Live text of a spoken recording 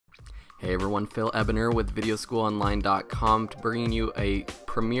Hey everyone, Phil Ebener with VideoSchoolOnline.com bringing you a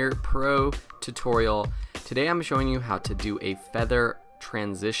Premiere Pro tutorial. Today I'm showing you how to do a feather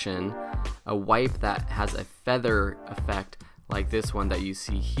transition, a wipe that has a feather effect like this one that you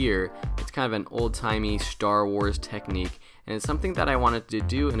see here. It's kind of an old-timey Star Wars technique, and it's something that I wanted to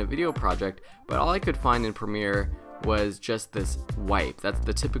do in a video project, but all I could find in Premiere was just this wipe. That's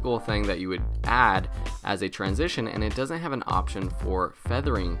the typical thing that you would add as a transition, and it doesn't have an option for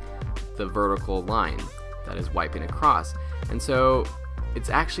feathering the vertical line that is wiping across. And so it's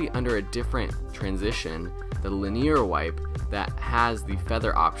actually under a different transition, the linear wipe, that has the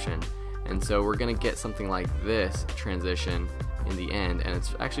feather option. And so we're gonna get something like this transition in the end, and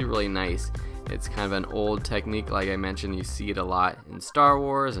it's actually really nice. It's kind of an old technique, like I mentioned. You see it a lot in Star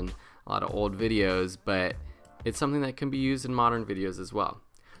Wars and a lot of old videos, but it's something that can be used in modern videos as well.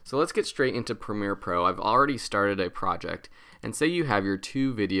 So let's get straight into Premiere Pro. I've already started a project, and say you have your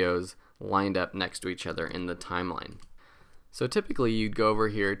two videos lined up next to each other in the timeline. So typically you'd go over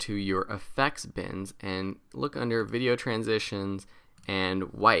here to your effects bins and look under video transitions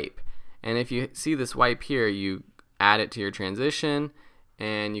and wipe. And if you see this wipe here, you add it to your transition,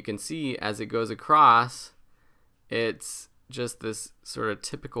 and you can see as it goes across, it's just this sort of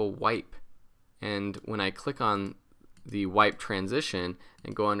typical wipe. And when I click on the wipe transition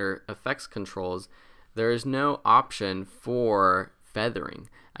and go under effects controls, there is no option for feathering.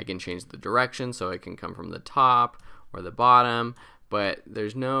 I can change the direction so it can come from the top or the bottom, but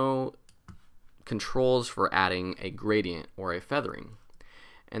there's no controls for adding a gradient or a feathering.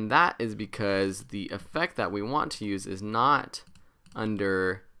 And that is because the effect that we want to use is not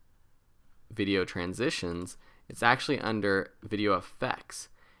under video transitions, it's actually under video effects.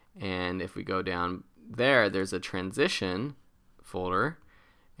 And if we go down there, there's a transition folder,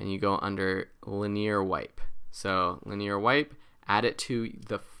 and you go under linear wipe. So linear wipe, add it to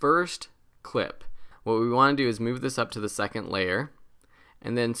the first clip. What we want to do is move this up to the second layer,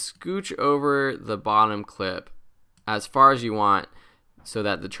 and then scooch over the bottom clip as far as you want, so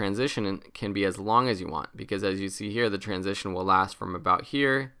that the transition can be as long as you want, because as you see here, the transition will last from about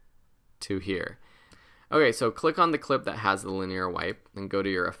here to here. Okay, so click on the clip that has the linear wipe and go to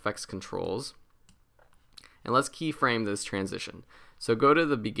your effects controls, and let's keyframe this transition. So go to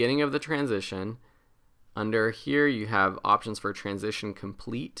the beginning of the transition. Under here you have options for transition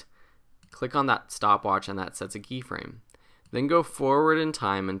complete. Click on that stopwatch and that sets a keyframe. Then go forward in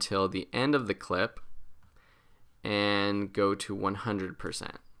time until the end of the clip and go to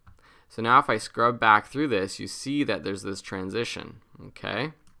 100%. So now if I scrub back through this, you see that there's this transition,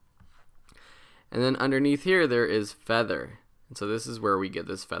 okay? And then underneath here there is feather, and so this is where we get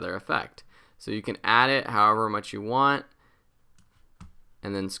this feather effect. So you can add it however much you want,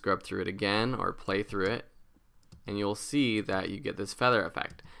 and then scrub through it again or play through it, and you'll see that you get this feather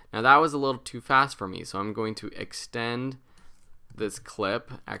effect. Now that was a little too fast for me, so I'm going to extend this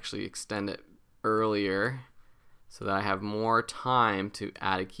clip, actually extend it earlier, so that I have more time to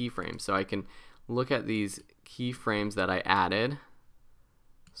add a keyframe. So I can look at these keyframes that I added.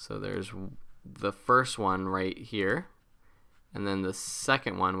 So there's the first one right here, and then the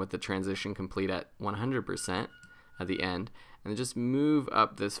second one with the transition complete at 100% at the end, and then just move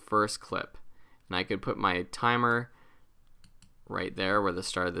up this first clip. And I could put my timer right there where the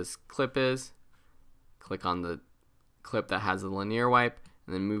start of this clip is, click on the clip that has the linear wipe,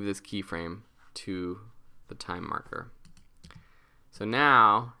 and then move this keyframe to the time marker. So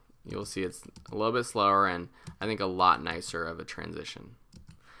now you'll see it's a little bit slower and I think a lot nicer of a transition.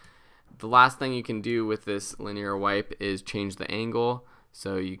 The last thing you can do with this linear wipe is change the angle,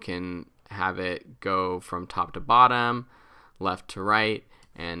 so you can have it go from top to bottom, left to right,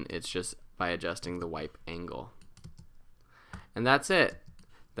 and it's just by adjusting the wipe angle. And that's it.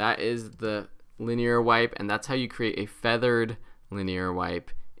 That is the linear wipe, and that's how you create a feathered linear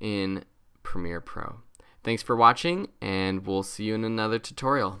wipe in Premiere Pro. Thanks for watching, and we'll see you in another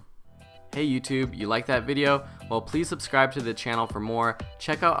tutorial. Hey YouTube, you like that video? Well, please subscribe to the channel for more.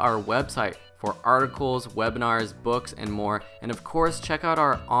 Check out our website for articles, webinars, books, and more. And of course, check out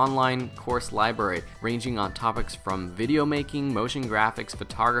our online course library, ranging on topics from video making, motion graphics,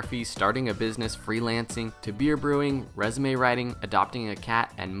 photography, starting a business, freelancing, to beer brewing, resume writing, adopting a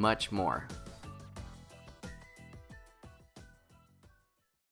cat, and much more.